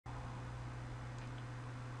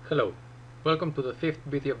Hello, welcome to the fifth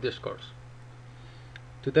video of this course.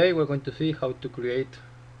 Today we're going to see how to create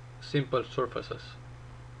simple surfaces.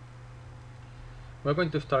 We're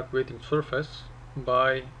going to start creating surface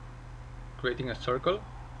by creating a circle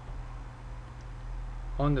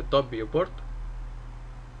on the top viewport.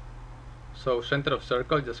 So center of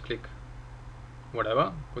circle, just click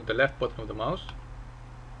whatever with the left button of the mouse,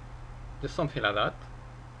 just something like that.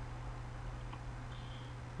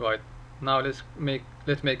 Right, now let's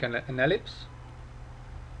make an ellipse,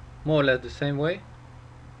 more or less the same way.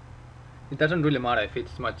 It doesn't really matter if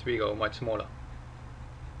it's much bigger or much smaller.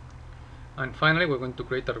 And finally we're going to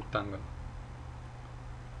create a rectangle.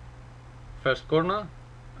 First corner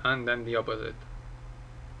and then the opposite.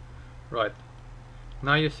 Right,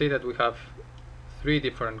 now you see that we have three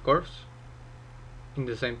different curves in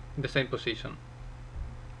the same position.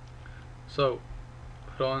 So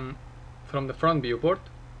from the front viewport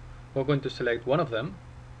we're going to select one of them,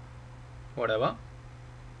 whatever,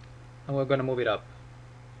 and we're going to move it up.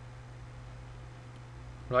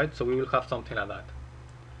 Right, so we will have something like that.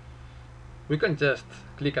 We can just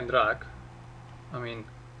click and drag,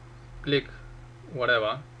 click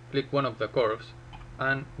whatever, click one of the curves,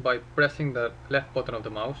 and by pressing the left button of the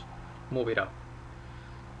mouse, move it up.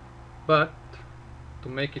 But to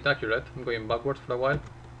make it accurate, I'm going backwards for a while.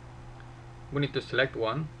 We need to select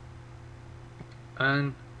one,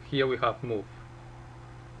 and here we have move.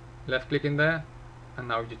 Left click in there, and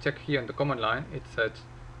now you check here in the command line, it says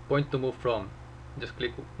point to move from. Just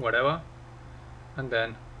click whatever, and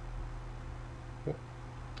then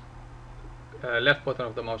left button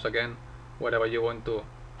of the mouse again, whatever you want to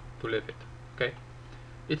leave it. Okay,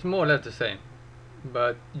 it's more or less the same,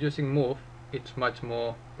 but using move it's much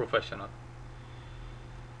more professional.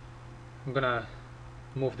 I'm gonna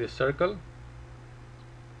move this circle.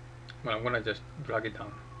 Well, I'm gonna just drag it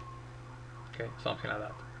down. Okay, something like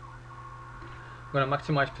that. I'm gonna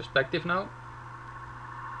maximize perspective now.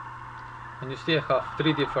 And you see I have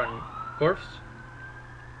three different curves.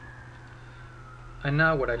 And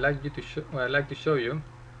now what I'd like to show you,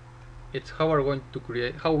 it's how we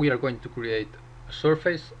are going to create a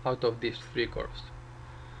surface out of these three curves.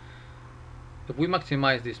 If we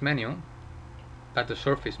maximize this menu, that's the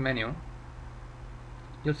surface menu,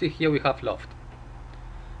 you'll see here we have loft.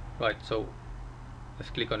 Right, so let's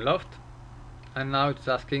click on loft, and now it's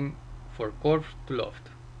asking for curves to loft.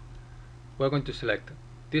 We're going to select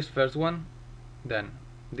this first one, then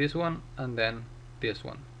this one, and then this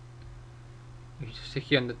one. You see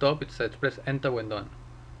here on the top it says press enter when done.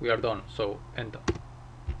 We are done, so enter.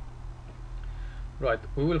 Right,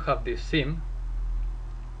 we will have this seam.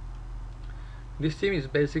 This seam is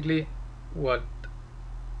basically what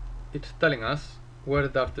it's telling us, where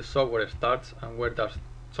does the software starts and where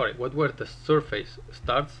the surface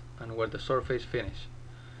starts and where the surface finish.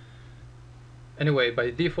 Anyway, by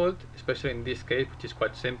default, especially in this case, which is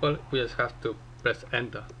quite simple, we just have to press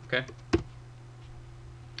enter. Okay.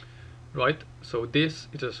 Right, so this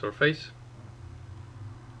is a surface.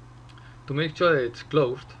 To make sure that it's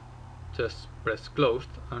closed, just press closed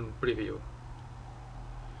and preview.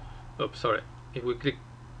 Oops, sorry. If we click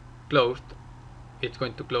closed, it's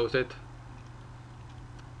going to close it.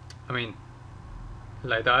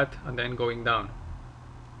 Like that, and then going down.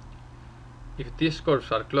 If these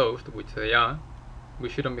curves are closed, which they are, we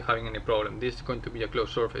shouldn't be having any problem. This is going to be a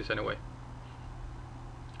closed surface anyway.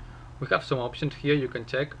 We have some options here you can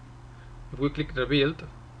check. If we click rebuild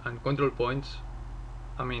and control points,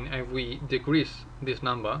 if we decrease this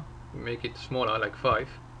number, we make it smaller, like 5,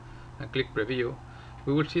 and click preview,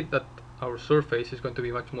 we will see that our surface is going to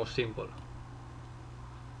be much more simple.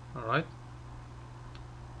 Alright.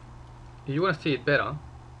 If you want to see it better,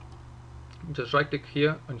 just right click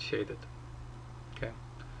here and shade it. Okay.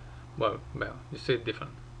 Well, you see it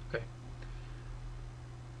different. Okay.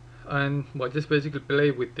 And just basically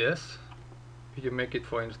play with this. If you make it,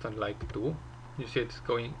 for instance, like 2, you see it's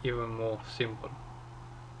going even more simple.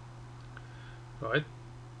 Right.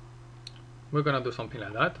 We're gonna do something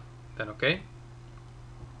like that. Then okay.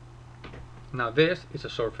 Now this is a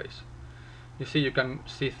surface. You see, you can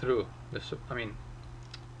see through the.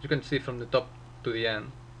 You can see from the top to the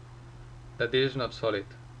end that this is not solid.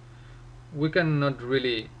 We cannot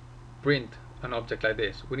really print an object like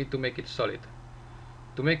this. We need to make it solid.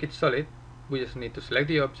 To make it solid, we just need to select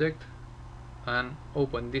the object and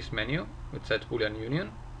open this menu which says Boolean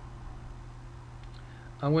Union,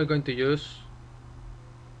 and we're going to use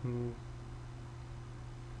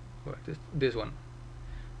this one,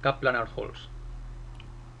 cap planar holes.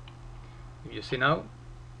 You see now,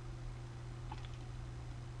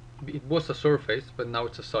 it was a surface, but now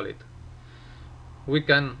it's a solid. We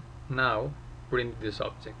can now print this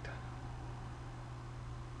object.